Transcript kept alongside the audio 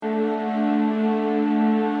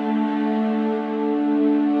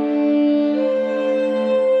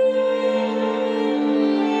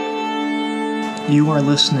You are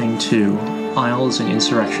listening to Isles and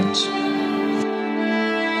Insurrections.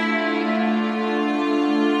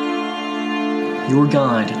 Your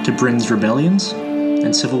guide to Britain's rebellions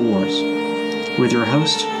and civil wars, with your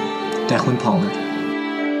host, Declan Pollard.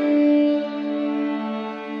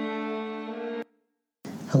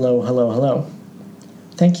 Hello.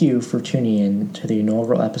 Thank you for tuning in to the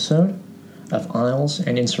inaugural episode of Isles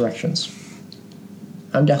and Insurrections.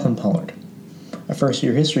 I'm Declan Pollard, a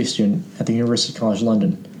first-year history student at the University College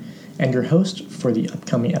London, and your host for the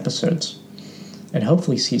upcoming episodes, and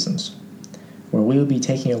hopefully seasons, where we will be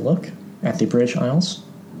taking a look at the British Isles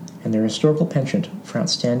and their historical penchant for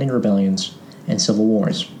outstanding rebellions and civil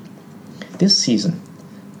wars. This season,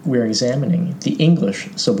 we are examining the English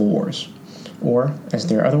Civil Wars, or, as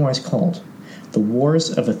they are otherwise called, the Wars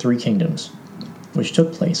of the Three Kingdoms, which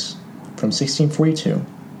took place from 1642 to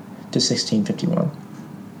 1651.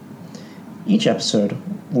 Each episode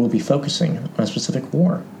will be focusing on a specific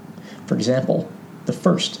war. For example, the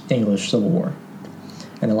First English Civil War.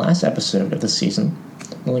 And the last episode of this season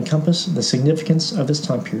will encompass the significance of this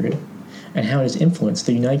time period and how it has influenced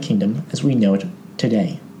the United Kingdom as we know it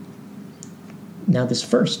today. Now, this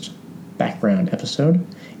first background episode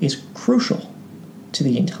is crucial to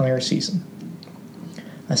the entire season.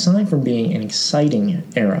 Aside from being an exciting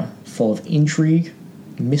era full of intrigue,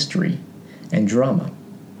 mystery, and drama,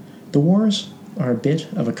 the wars are a bit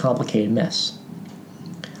of a complicated mess.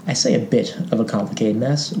 I say a bit of a complicated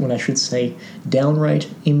mess when I should say downright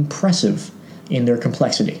impressive in their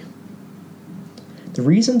complexity. The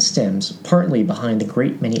reason stems partly behind the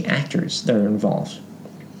great many actors that are involved.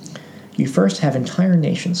 You first have entire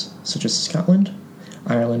nations such as Scotland,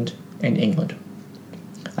 Ireland, and England.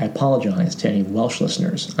 I apologize to any Welsh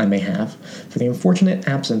listeners I may have for the unfortunate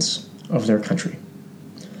absence of their country.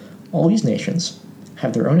 All these nations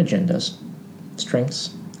have their own agendas,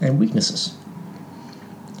 strengths, and weaknesses.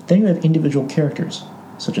 Then you have individual characters,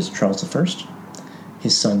 such as Charles I,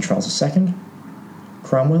 his son Charles II,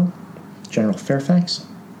 Cromwell, General Fairfax,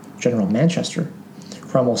 General Manchester,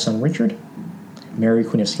 Cromwell's son Richard, Mary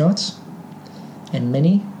Queen of Scots, and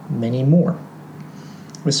many, many more.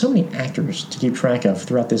 With so many actors to keep track of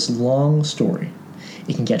throughout this long story,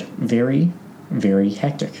 it can get very, very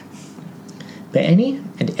hectic. But any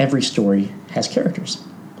and every story has characters.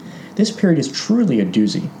 This period is truly a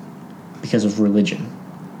doozy because of religion.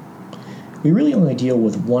 We really only deal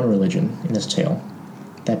with one religion in this tale,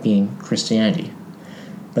 that being Christianity,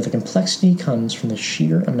 but the complexity comes from the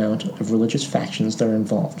sheer amount of religious factions that are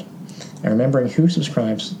involved, and remembering who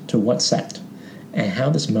subscribes to what sect, and how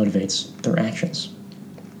this motivates their actions.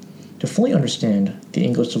 To fully understand the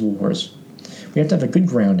English Civil Wars, we have to have a good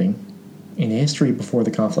grounding in the history before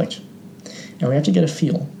the conflict, and we have to get a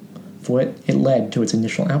feel for what it led to its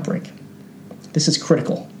initial outbreak. This is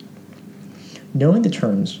critical. Knowing the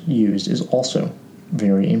terms used is also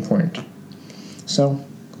very important. So,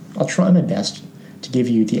 I'll try my best to give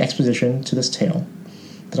you the exposition to this tale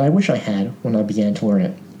that I wish I had when I began to learn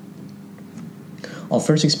it. I'll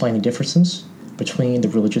first explain the differences between the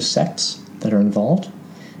religious sects that are involved,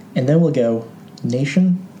 and then we'll go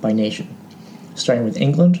nation by nation, starting with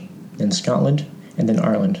England, then Scotland, and then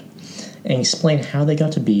Ireland, and explain how they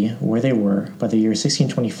got to be where they were by the year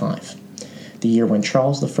 1625, the year when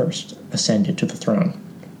Charles I ascended to the throne.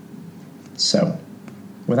 So,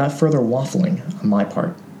 without further waffling on my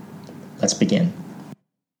part, let's begin.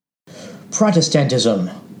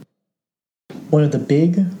 Protestantism. One of the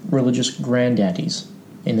big religious granddaddies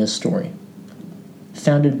in this story,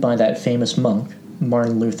 founded by that famous monk,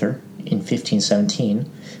 Martin Luther, in 1517,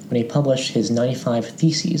 when he published his 95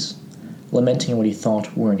 Theses, lamenting what he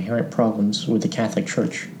thought were inherent problems with the Catholic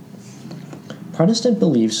Church. Protestant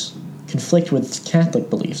beliefs conflict with Catholic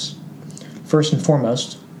beliefs. First and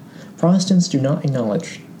foremost, Protestants do not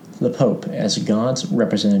acknowledge the Pope as God's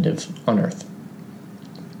representative on earth.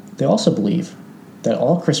 They also believe that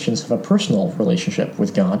all Christians have a personal relationship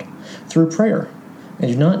with God through prayer and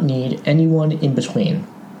do not need anyone in between,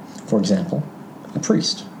 for example, a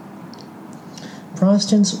priest.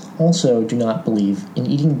 Protestants also do not believe in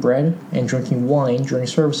eating bread and drinking wine during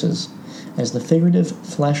services as the figurative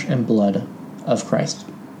flesh and blood of Christ,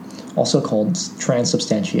 also called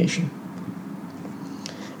transubstantiation.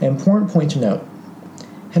 An important point to note,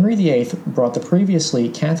 Henry VIII brought the previously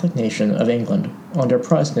Catholic nation of England under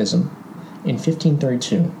Protestantism in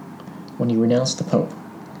 1532 when he renounced the Pope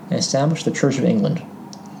and established the Church of England,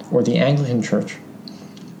 or the Anglican Church,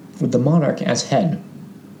 with the monarch as head,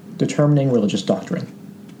 determining religious doctrine.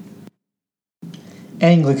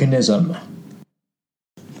 Anglicanism.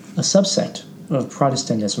 A subsect of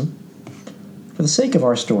Protestantism. For the sake of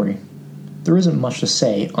our story, there isn't much to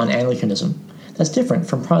say on Anglicanism That's different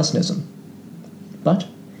from Protestantism. But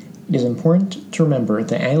it is important to remember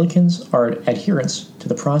that Anglicans are adherents to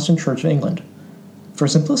the Protestant Church of England. For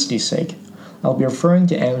simplicity's sake, I'll be referring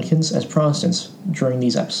to Anglicans as Protestants during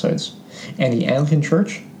these episodes, and the Anglican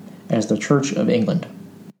Church as the Church of England.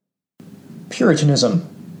 Puritanism.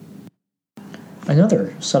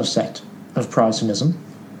 Another subsect of Protestantism,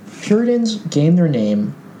 Puritans gained their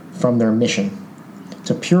name from their mission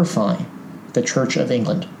to purify the Church of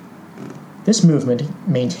England. This movement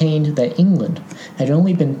maintained that England had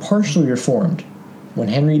only been partially reformed when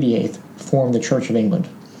Henry VIII formed the Church of England,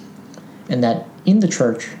 and that in the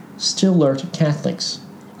Church still lurked Catholics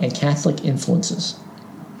and Catholic influences.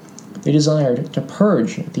 They desired to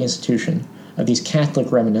purge the institution of these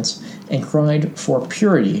Catholic remnants and cried for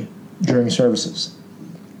purity during services.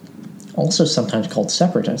 Also sometimes called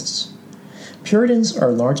separatists, Puritans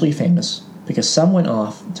are largely famous because some went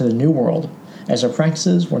off to the New World as their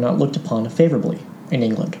practices were not looked upon favorably in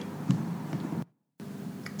England.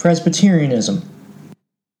 Presbyterianism.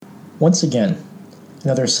 Once again,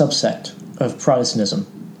 another subsect of Protestantism.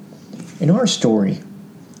 In our story,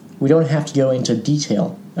 we don't have to go into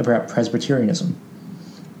detail about Presbyterianism.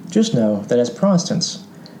 Just know that as Protestants,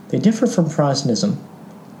 they differ from Protestantism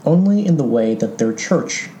only in the way that their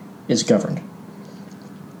church is governed.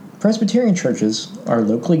 Presbyterian churches are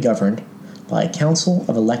locally governed by a council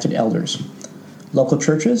of elected elders. Local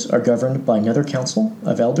churches are governed by another council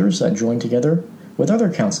of elders that join together with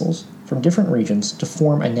other councils from different regions to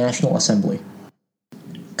form a national assembly.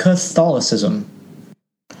 Catholicism.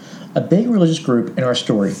 A big religious group in our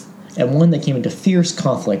story, and one that came into fierce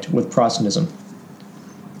conflict with Protestantism.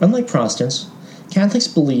 Unlike Protestants, Catholics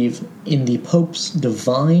believe in the Pope's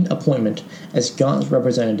divine appointment as God's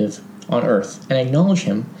representative on earth and acknowledge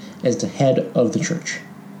him as the head of the Church.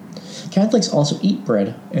 Catholics also eat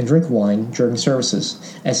bread and drink wine during services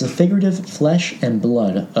as the figurative flesh and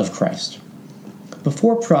blood of Christ.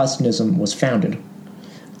 Before Protestantism was founded,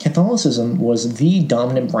 Catholicism was the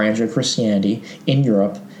dominant branch of Christianity in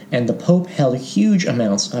Europe, and the Pope held huge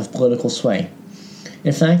amounts of political sway.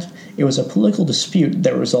 In fact, it was a political dispute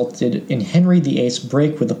that resulted in Henry VIII's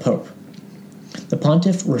break with the Pope. The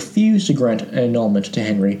pontiff refused to grant an annulment to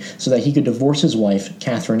Henry so that he could divorce his wife,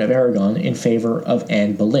 Catherine of Aragon, in favor of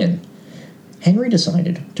Anne Boleyn. Henry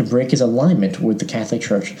decided to break his alignment with the Catholic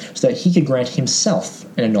Church so that he could grant himself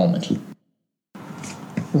an annulment.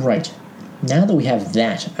 Right, now that we have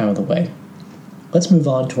that out of the way, let's move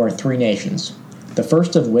on to our three nations, the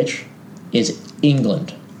first of which is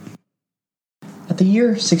England. At the year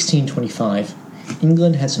 1625,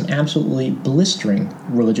 England had some absolutely blistering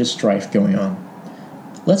religious strife going on.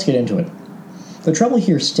 Let's get into it. The trouble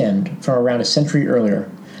here stemmed from around a century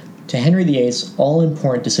earlier to Henry VIII's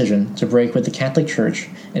all-important decision to break with the Catholic Church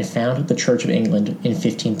and found the Church of England in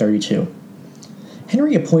 1532.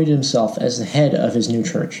 Henry appointed himself as the head of his new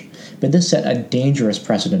church, but this set a dangerous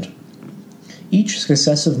precedent. Each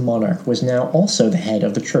successive monarch was now also the head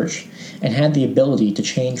of the church and had the ability to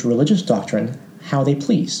change religious doctrine how they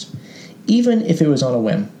pleased, even if it was on a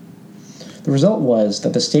whim. The result was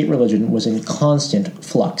that the state religion was in constant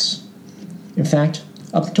flux. In fact,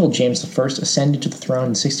 up until James I ascended to the throne in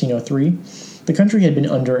 1603, the country had been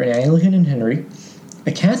under an Anglican in Henry,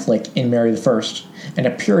 a Catholic in Mary I, and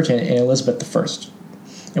a Puritan in Elizabeth I.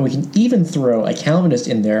 And we can even throw a Calvinist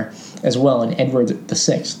in there as well in Edward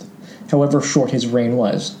VI, however short his reign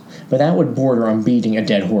was, but that would border on beating a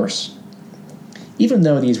dead horse. Even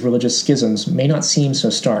though these religious schisms may not seem so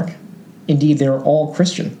stark, indeed they are all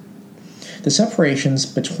Christian, the separations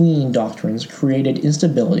between doctrines created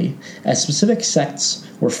instability as specific sects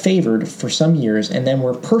were favored for some years and then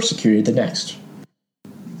were persecuted the next.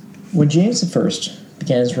 When James I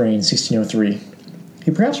began his reign in 1603, he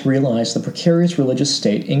perhaps realized the precarious religious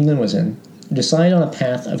state England was in and decided on a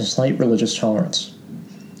path of slight religious tolerance.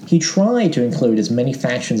 He tried to include as many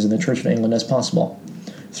factions in the Church of England as possible,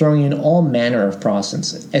 throwing in all manner of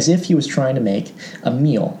Protestants as if he was trying to make a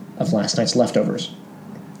meal of last night's leftovers.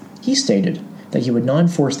 He stated that he would not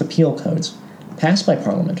enforce the penal codes passed by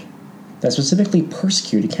Parliament that specifically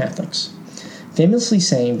persecuted Catholics, famously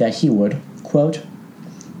saying that he would, quote,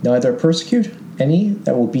 neither persecute any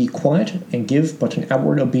that will be quiet and give but an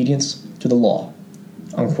outward obedience to the law,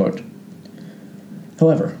 unquote.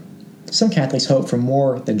 However, some Catholics hope for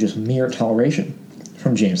more than just mere toleration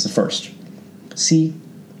from James I. See,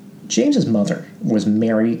 James's mother was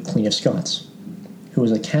Mary, Queen of Scots, who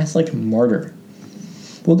was a Catholic martyr.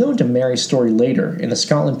 We'll go into Mary's story later in the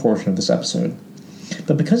Scotland portion of this episode,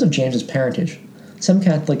 but because of James's parentage, some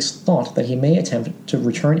Catholics thought that he may attempt to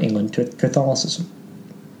return England to Catholicism.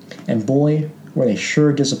 And boy, were they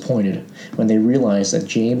sure disappointed when they realized that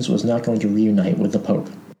James was not going to reunite with the Pope.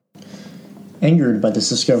 Angered by this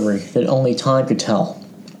discovery that only time could tell,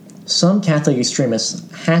 some Catholic extremists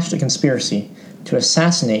hatched a conspiracy to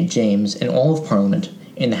assassinate James and all of Parliament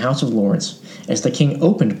in the House of Lords as the king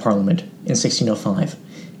opened Parliament in 1605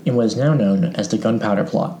 in what is now known as the Gunpowder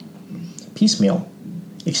Plot. Piecemeal,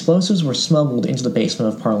 explosives were smuggled into the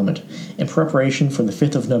basement of Parliament in preparation for the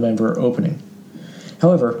 5th of November opening.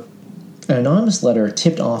 However, an anonymous letter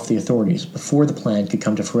tipped off the authorities before the plan could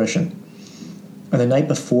come to fruition. On the night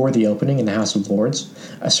before the opening in the House of Lords,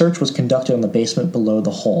 a search was conducted on the basement below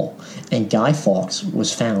the hall, and Guy Fawkes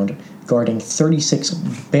was found guarding 36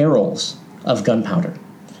 barrels of gunpowder,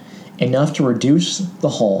 enough to reduce the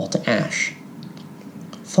hall to ash.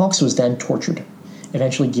 Fawkes was then tortured,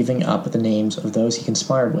 eventually giving up the names of those he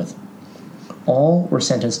conspired with. All were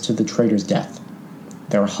sentenced to the traitor's death.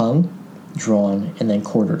 They were hung, drawn, and then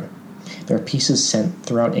quartered, their pieces sent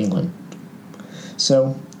throughout England.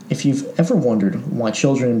 So, if you've ever wondered why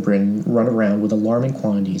children in Britain run around with alarming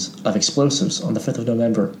quantities of explosives on the 5th of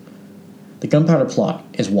November, the Gunpowder Plot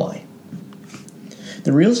is why.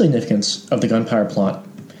 The real significance of the Gunpowder Plot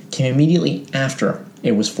came immediately after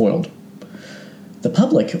it was foiled. The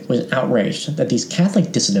public was outraged that these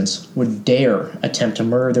Catholic dissidents would dare attempt to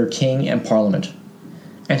murder their king and Parliament.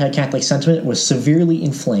 Anti-Catholic sentiment was severely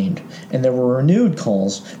inflamed, and there were renewed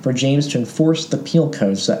calls for James to enforce the penal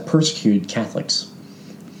codes that persecuted Catholics.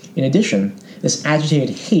 In addition, this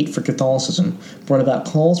agitated hate for Catholicism brought about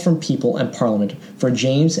calls from people and Parliament for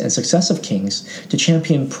James and successive kings to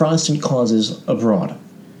champion Protestant causes abroad.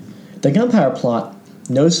 The Gunpowder Plot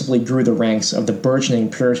noticeably grew the ranks of the burgeoning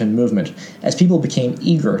Puritan movement as people became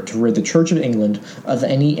eager to rid the Church of England of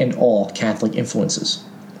any and all Catholic influences.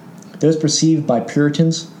 Those perceived by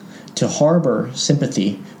Puritans to harbor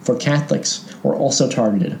sympathy for Catholics were also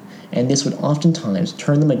targeted, and this would oftentimes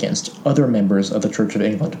turn them against other members of the Church of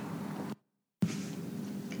England.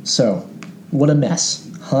 So, what a mess,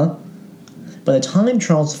 huh? By the time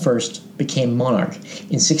Charles I became monarch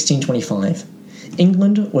in 1625,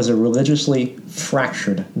 England was a religiously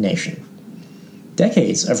fractured nation.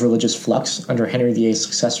 Decades of religious flux under Henry VIII's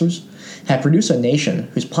successors had produced a nation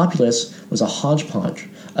whose populace was a hodgepodge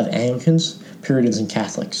of Anglicans, Puritans, and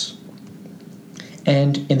Catholics.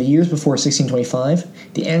 And in the years before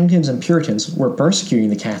 1625, the Anglicans and Puritans were persecuting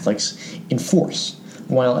the Catholics in force,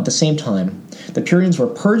 while at the same time, the Puritans were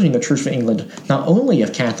purging the Church of England not only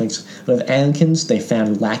of Catholics, but of Anglicans they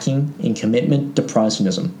found lacking in commitment to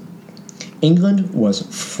Protestantism. England was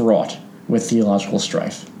fraught with theological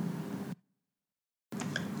strife.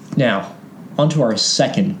 Now, onto our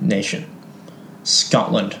second nation,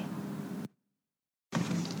 Scotland.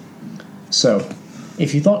 So,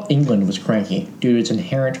 if you thought England was cranky due to its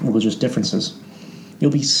inherent religious differences, you'll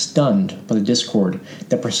be stunned by the discord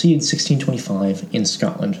that preceded 1625 in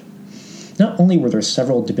Scotland. Not only were there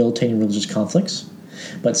several debilitating religious conflicts,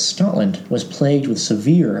 but Scotland was plagued with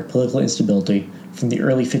severe political instability from the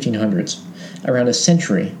early 1500s, around a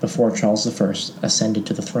century before Charles I ascended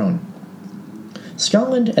to the throne.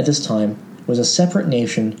 Scotland at this time was a separate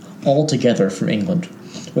nation altogether from England,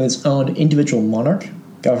 with its own individual monarch,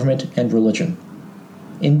 government, and religion.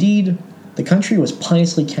 Indeed, the country was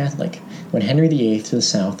piously Catholic when Henry VIII to the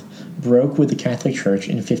south broke with the Catholic Church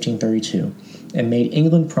in 1532 and made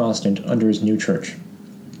England Protestant under his new church.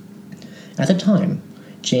 At the time,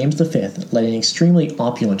 James V led an extremely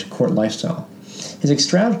opulent court lifestyle. His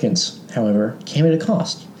extravagance, however, came at a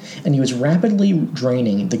cost, and he was rapidly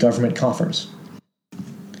draining the government coffers.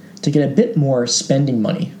 To get a bit more spending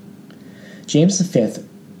money, James V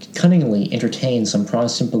cunningly entertained some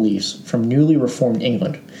Protestant beliefs from newly reformed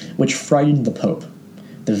England, which frightened the Pope.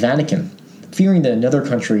 The Vatican, fearing that another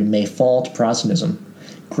country may fall to Protestantism,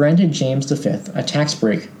 granted James V a tax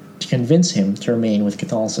break to convince him to remain with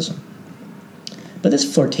Catholicism. But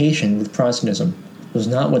this flirtation with Protestantism was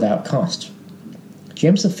not without cost.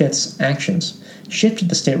 James V's actions shifted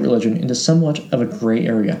the state religion into somewhat of a gray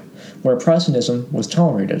area, where Protestantism was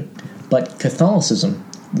tolerated, but Catholicism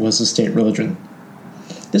was the state religion.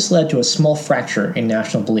 This led to a small fracture in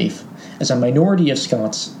national belief, as a minority of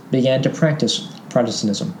Scots began to practice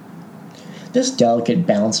Protestantism. This delicate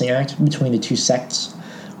balancing act between the two sects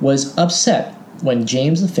was upset when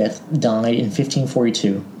James V died in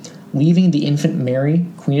 1542, leaving the infant Mary,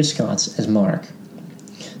 Queen of Scots, as monarch.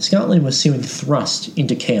 Scotland was soon thrust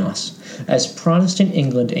into chaos, as Protestant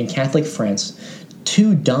England and Catholic France,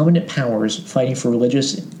 two dominant powers fighting for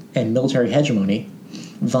religious and military hegemony,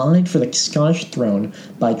 vied for the Scottish throne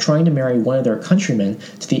by trying to marry one of their countrymen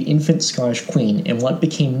to the infant Scottish queen in what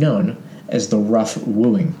became known as the Rough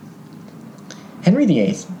Wooing. Henry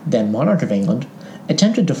VIII, then monarch of England,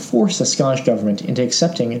 attempted to force the Scottish government into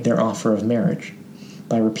accepting their offer of marriage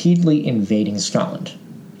by repeatedly invading Scotland.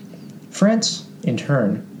 France, in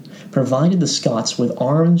turn, provided the Scots with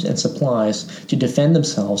arms and supplies to defend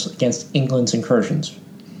themselves against England's incursions.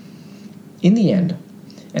 In the end,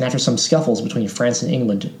 and after some scuffles between France and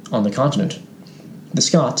England on the continent, the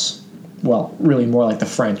Scots, well, really more like the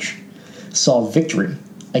French, saw victory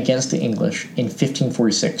against the English in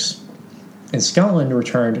 1546, and Scotland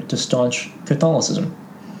returned to staunch Catholicism.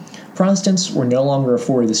 Protestants were no longer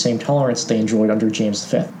afforded the same tolerance they enjoyed under James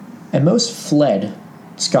V, and most fled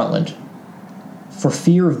Scotland for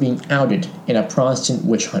fear of being outed in a Protestant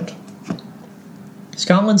witch hunt.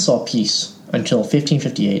 Scotland saw peace until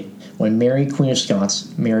 1558, when Mary, Queen of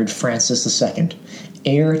Scots, married Francis II,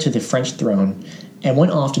 heir to the French throne, and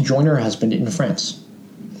went off to join her husband in France.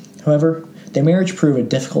 However, their marriage proved a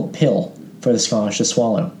difficult pill for the Scottish to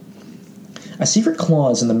swallow. A secret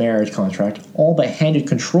clause in the marriage contract all but handed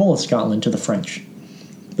control of Scotland to the French,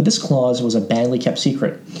 but this clause was a badly kept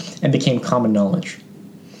secret and became common knowledge.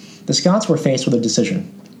 The Scots were faced with a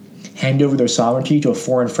decision: hand over their sovereignty to a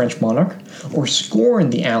foreign French monarch, or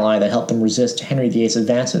scorn the ally that helped them resist Henry VIII's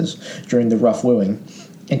advances during the rough wooing,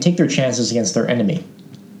 and take their chances against their enemy,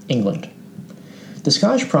 England. The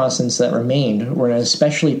Scottish Protestants that remained were in an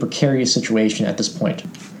especially precarious situation at this point.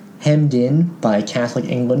 Hemmed in by Catholic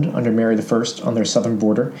England under Mary I on their southern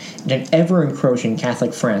border, and an ever-encroaching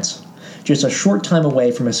Catholic France, just a short time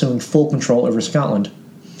away from assuming full control over Scotland,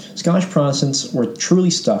 Scottish Protestants were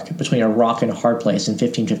truly stuck between a rock and a hard place in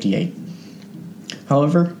 1558.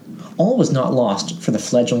 However, all was not lost for the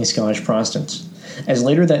fledgling Scottish Protestants, as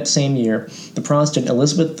later that same year, the Protestant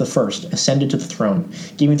Elizabeth I ascended to the throne,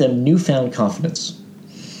 giving them newfound confidence.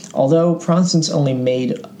 Although Protestants only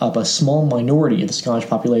made up a small minority of the Scottish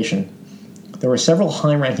population, there were several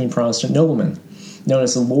high-ranking Protestant noblemen, known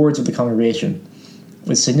as the Lords of the Congregation,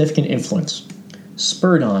 with significant influence.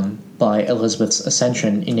 Spurred on by Elizabeth's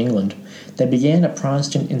ascension in England, they began a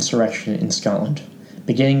Protestant insurrection in Scotland,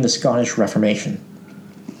 beginning the Scottish Reformation.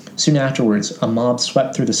 Soon afterwards, a mob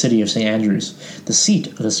swept through the city of St. Andrews, the seat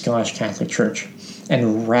of the Scottish Catholic Church,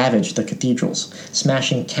 and ravaged the cathedrals,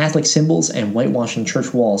 smashing Catholic symbols and whitewashing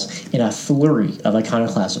church walls in a flurry of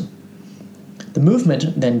iconoclasm. The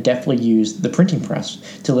movement then deftly used the printing press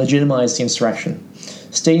to legitimize the insurrection,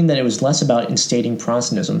 stating that it was less about instating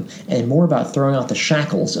Protestantism and more about throwing off the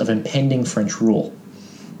shackles of impending French rule.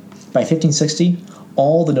 By 1560,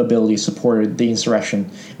 all the nobility supported the insurrection,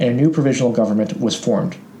 and a new provisional government was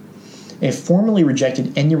formed. It formally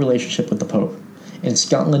rejected any relationship with the Pope, and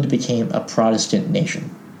Scotland became a Protestant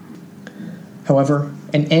nation. However,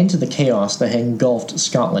 an end to the chaos that had engulfed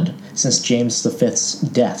Scotland since James V's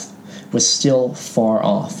death was still far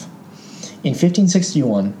off. In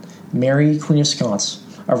 1561, Mary, Queen of Scots,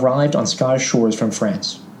 arrived on Scottish shores from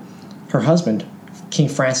France. Her husband, King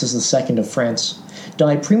Francis II of France,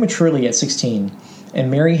 died prematurely at 16,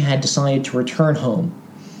 and Mary had decided to return home.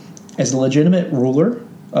 As the legitimate ruler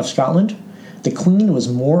of Scotland, the Queen was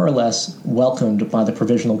more or less welcomed by the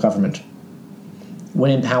provisional government.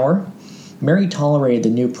 When in power, Mary tolerated the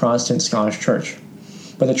new Protestant Scottish Church,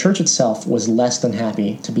 but the Church itself was less than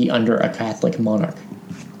happy to be under a Catholic monarch.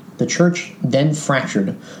 The Church then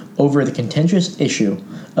fractured over the contentious issue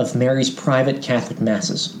of Mary's private Catholic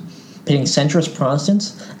masses, pitting centrist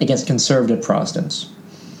Protestants against conservative Protestants.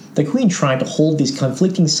 The Queen tried to hold these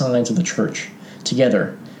conflicting sides of the Church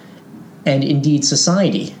together, and indeed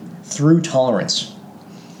society, through tolerance.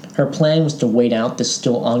 Her plan was to wait out this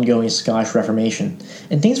still ongoing Scottish Reformation,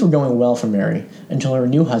 and things were going well for Mary until her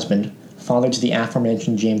new husband, father to the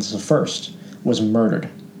aforementioned James I, was murdered.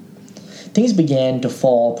 Things began to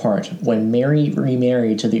fall apart when Mary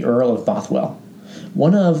remarried to the Earl of Bothwell,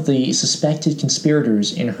 one of the suspected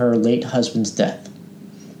conspirators in her late husband's death.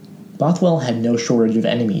 Bothwell had no shortage of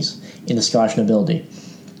enemies in the Scottish nobility,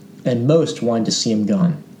 and most wanted to see him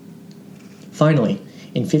gone. Finally,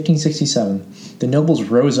 in 1567, the nobles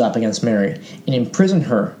rose up against Mary and imprisoned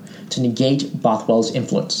her to negate Bothwell's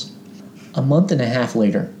influence. A month and a half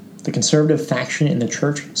later, the conservative faction in the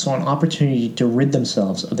church saw an opportunity to rid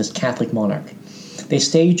themselves of this Catholic monarch. They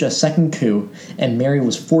staged a second coup, and Mary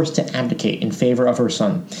was forced to abdicate in favor of her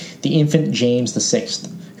son, the infant James VI,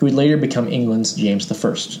 who would later become England's James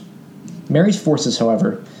I. Mary's forces,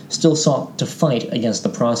 however, still sought to fight against the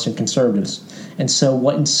Protestant conservatives, and so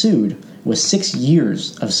what ensued was 6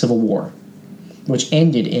 years of civil war, which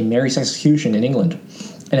ended in Mary's execution in England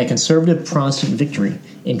and a conservative Protestant victory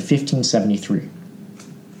in 1573.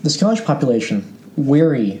 The Scottish population,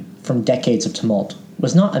 weary from decades of tumult,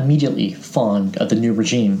 was not immediately fond of the new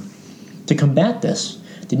regime. To combat this,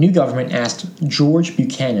 the new government asked George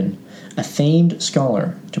Buchanan, a famed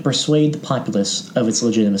scholar, to persuade the populace of its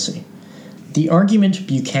legitimacy. The argument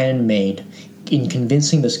Buchanan made in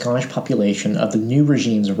convincing the Scottish population of the new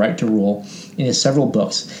regime's right to rule in his several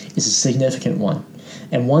books is a significant one,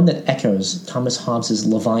 and one that echoes Thomas Hobbes's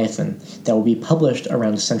Leviathan that will be published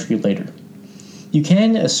around a century later.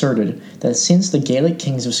 Buchanan asserted that since the Gaelic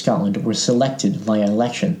kings of Scotland were selected via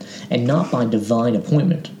election and not by divine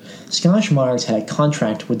appointment, Scottish monarchs had a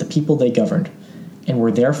contract with the people they governed, and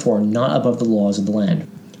were therefore not above the laws of the land.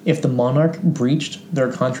 If the monarch breached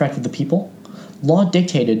their contract with the people, law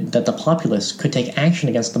dictated that the populace could take action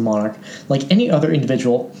against the monarch like any other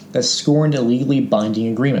individual that scorned a legally binding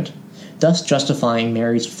agreement, thus justifying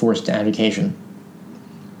Mary's forced abdication.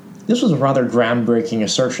 This was a rather groundbreaking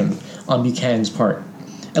assertion on Buchanan's part.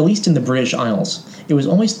 At least in the British Isles, it was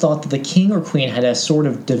always thought that the king or queen had a sort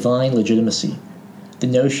of divine legitimacy. The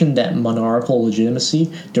notion that monarchical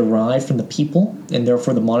legitimacy derived from the people, and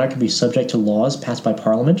therefore the monarch could be subject to laws passed by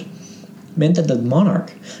Parliament, meant that the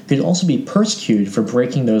monarch could also be persecuted for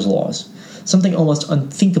breaking those laws, something almost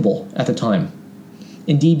unthinkable at the time.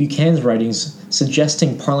 Indeed, Buchanan's writings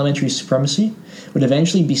suggesting parliamentary supremacy would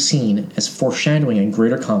eventually be seen as foreshadowing a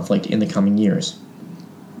greater conflict in the coming years.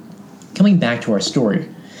 Coming back to our story,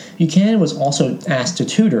 Buchanan was also asked to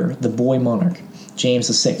tutor the boy monarch, James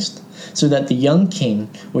VI, so that the young king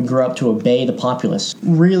would grow up to obey the populace,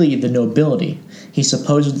 really the nobility he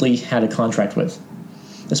supposedly had a contract with.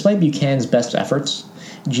 Despite Buchanan's best efforts,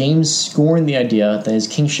 James scorned the idea that his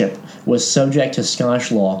kingship was subject to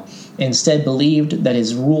Scottish law and instead believed that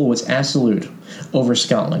his rule was absolute over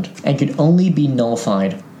Scotland and could only be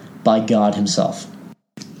nullified by God himself.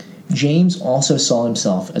 James also saw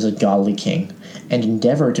himself as a godly king and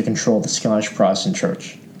endeavored to control the Scottish Protestant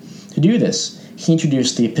Church. To do this, he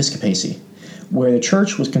introduced the episcopacy, where the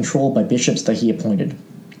church was controlled by bishops that he appointed.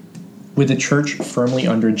 With the church firmly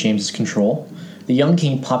under James's control, the young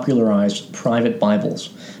king popularized private Bibles,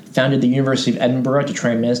 founded the University of Edinburgh to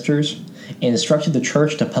train ministers, and instructed the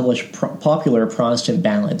church to publish popular Protestant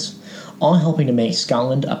ballads, all helping to make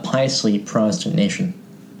Scotland a piously Protestant nation.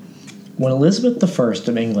 When Elizabeth I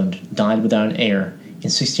of England died without an heir in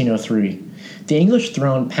 1603, the English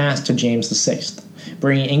throne passed to James VI,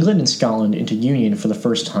 bringing England and Scotland into union for the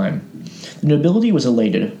first time. The nobility was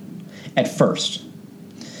elated, at first.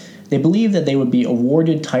 They believed that they would be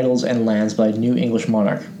awarded titles and lands by a new English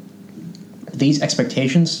monarch. These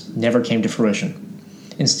expectations never came to fruition.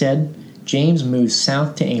 Instead, James moved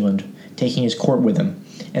south to England, taking his court with him,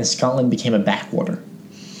 and Scotland became a backwater.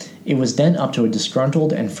 It was then up to a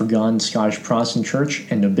disgruntled and forgotten Scottish Protestant church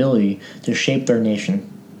and nobility to shape their nation.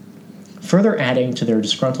 Further adding to their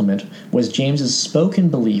disgruntlement was James's spoken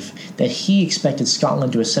belief that he expected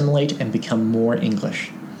Scotland to assimilate and become more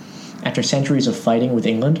English. After centuries of fighting with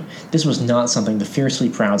England, this was not something the fiercely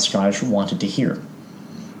proud Scottish wanted to hear.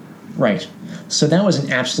 Right, so that was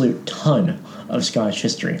an absolute ton of Scottish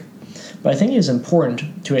history. But I think it is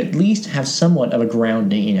important to at least have somewhat of a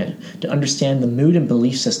grounding in it to understand the mood and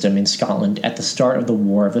belief system in Scotland at the start of the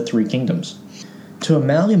War of the Three Kingdoms. To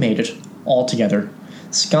amalgamate it all together,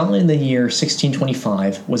 Scotland in the year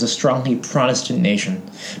 1625 was a strongly Protestant nation,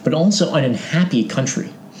 but also an unhappy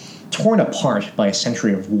country. Torn apart by a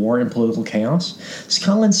century of war and political chaos,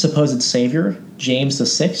 Scotland's supposed savior, James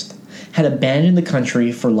VI, had abandoned the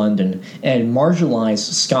country for London and had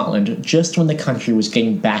marginalized Scotland just when the country was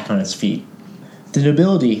getting back on its feet. The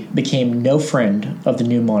nobility became no friend of the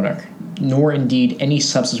new monarch, nor indeed any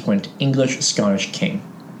subsequent English-Scottish king.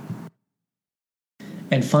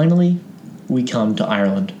 And finally, we come to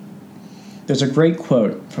Ireland. There's a great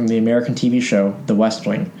quote from the American TV show The West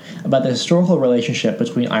Wing about the historical relationship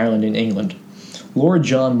between Ireland and England. Lord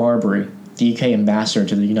John Marbury, the UK ambassador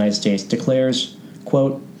to the United States, declares,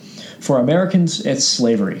 quote, "For Americans, it's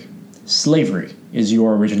slavery. Slavery is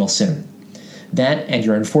your original sin. That and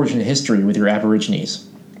your unfortunate history with your Aborigines.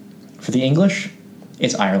 For the English,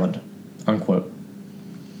 it's Ireland." Unquote.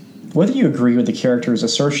 Whether you agree with the character's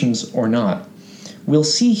assertions or not, we'll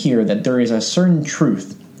see here that there is a certain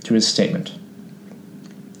truth to his statement.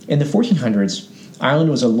 In the 1400s, Ireland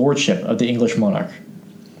was a lordship of the English monarch.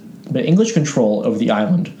 But English control over the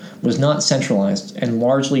island was not centralized and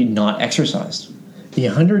largely not exercised. The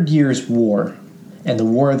 100 Years' War and the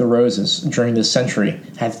War of the Roses during this century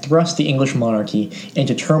had thrust the English monarchy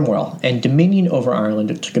into turmoil, and dominion over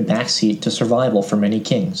Ireland took a backseat to survival for many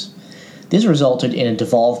kings. This resulted in a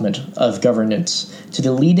devolvement of governance to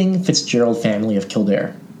the leading Fitzgerald family of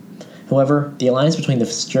Kildare. However, the alliance between the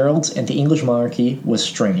Fitzgeralds and the English monarchy was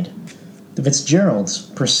strained. The Fitzgeralds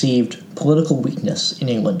perceived political weakness in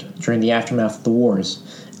England during the aftermath of the wars,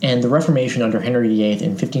 and the Reformation under Henry VIII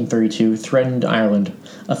in 1532 threatened Ireland,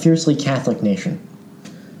 a fiercely Catholic nation.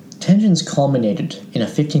 Tensions culminated in a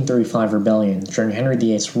 1535 rebellion during Henry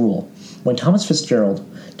VIII's rule, when Thomas Fitzgerald,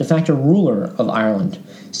 de facto ruler of Ireland,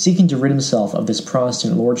 seeking to rid himself of this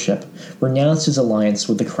Protestant lordship, renounced his alliance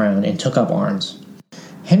with the crown and took up arms.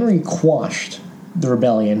 Henry quashed the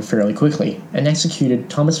rebellion fairly quickly and executed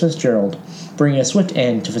Thomas Fitzgerald, bringing a swift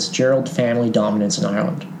end to Fitzgerald family dominance in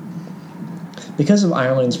Ireland. Because of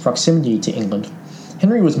Ireland's proximity to England,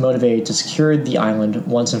 Henry was motivated to secure the island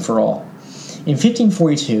once and for all. In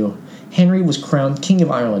 1542, Henry was crowned King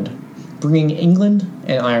of Ireland, bringing England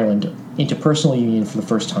and Ireland into personal union for the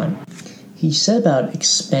first time. He set about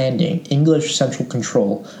expanding English central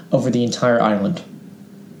control over the entire island.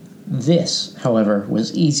 This, however,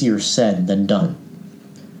 was easier said than done.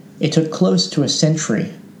 It took close to a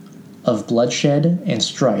century of bloodshed and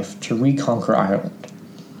strife to reconquer Ireland.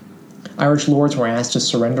 Irish lords were asked to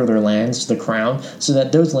surrender their lands to the crown so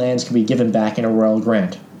that those lands could be given back in a royal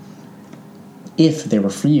grant. If they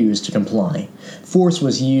refused to comply, force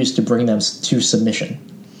was used to bring them to submission.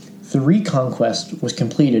 The reconquest was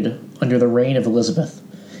completed under the reign of Elizabeth,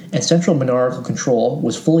 and central monarchical control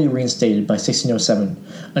was fully reinstated by 1607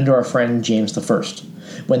 under our friend James I,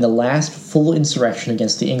 when the last full insurrection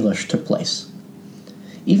against the English took place.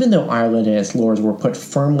 Even though Ireland and its lords were put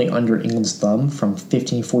firmly under England's thumb from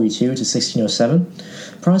 1542 to 1607,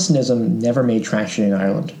 Protestantism never made traction in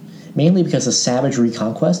Ireland, mainly because the savage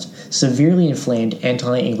reconquest severely inflamed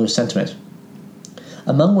anti-English sentiment.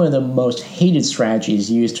 Among one of the most hated strategies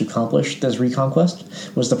used to accomplish this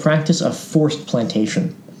reconquest was the practice of forced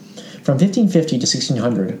plantation. From 1550 to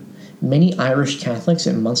 1600, many Irish Catholics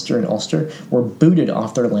in Munster and Ulster were booted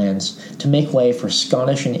off their lands to make way for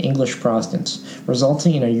Scottish and English Protestants,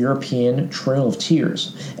 resulting in a European trail of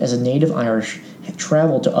tears as the native Irish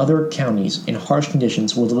traveled to other counties in harsh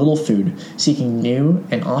conditions with little food, seeking new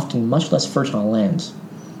and often much less fertile lands.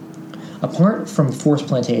 Apart from forced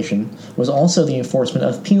plantation was also the enforcement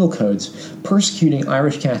of penal codes persecuting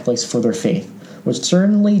Irish Catholics for their faith, which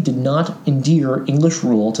certainly did not endear English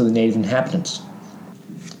rule to the native inhabitants.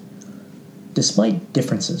 Despite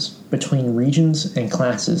differences between regions and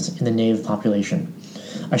classes in the native population,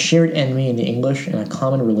 a shared enemy in the English and a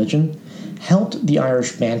common religion helped the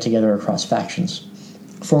Irish band together across factions,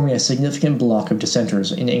 forming a significant bloc of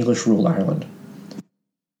dissenters in English-ruled Ireland.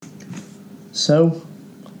 So,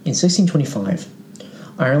 in 1625,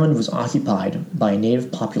 Ireland was occupied by a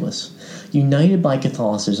native populace, united by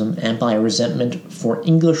Catholicism and by a resentment for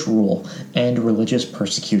English rule and religious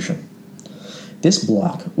persecution. This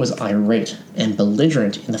bloc was irate and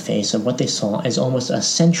belligerent in the face of what they saw as almost a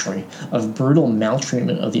century of brutal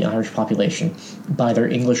maltreatment of the Irish population by their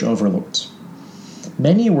English overlords.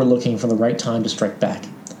 Many were looking for the right time to strike back,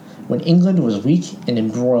 when England was weak and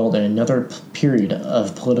embroiled in another period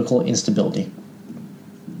of political instability.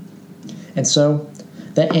 And so,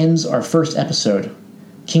 that ends our first episode,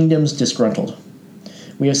 Kingdoms Disgruntled.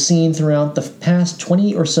 We have seen throughout the past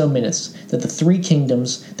 20 or so minutes that the three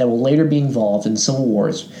kingdoms that will later be involved in civil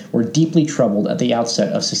wars were deeply troubled at the outset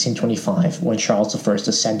of 1625 when Charles I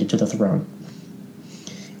ascended to the throne.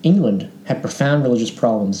 England had profound religious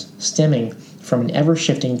problems stemming from an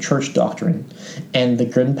ever-shifting church doctrine and the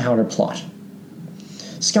Gunpowder Plot.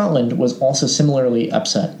 Scotland was also similarly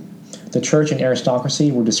upset. The church and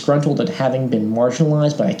aristocracy were disgruntled at having been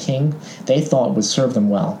marginalized by a king they thought would serve them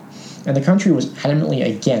well, and the country was adamantly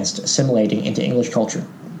against assimilating into English culture.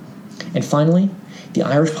 And finally, the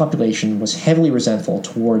Irish population was heavily resentful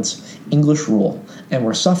towards English rule and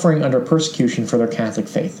were suffering under persecution for their Catholic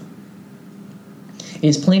faith. It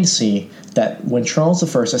is plain to see that when Charles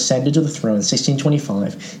I ascended to the throne in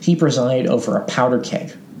 1625, he presided over a powder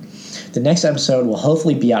keg. The next episode will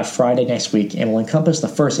hopefully be out Friday next week and will encompass the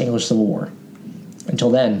First English Civil War. Until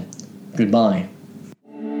then, goodbye.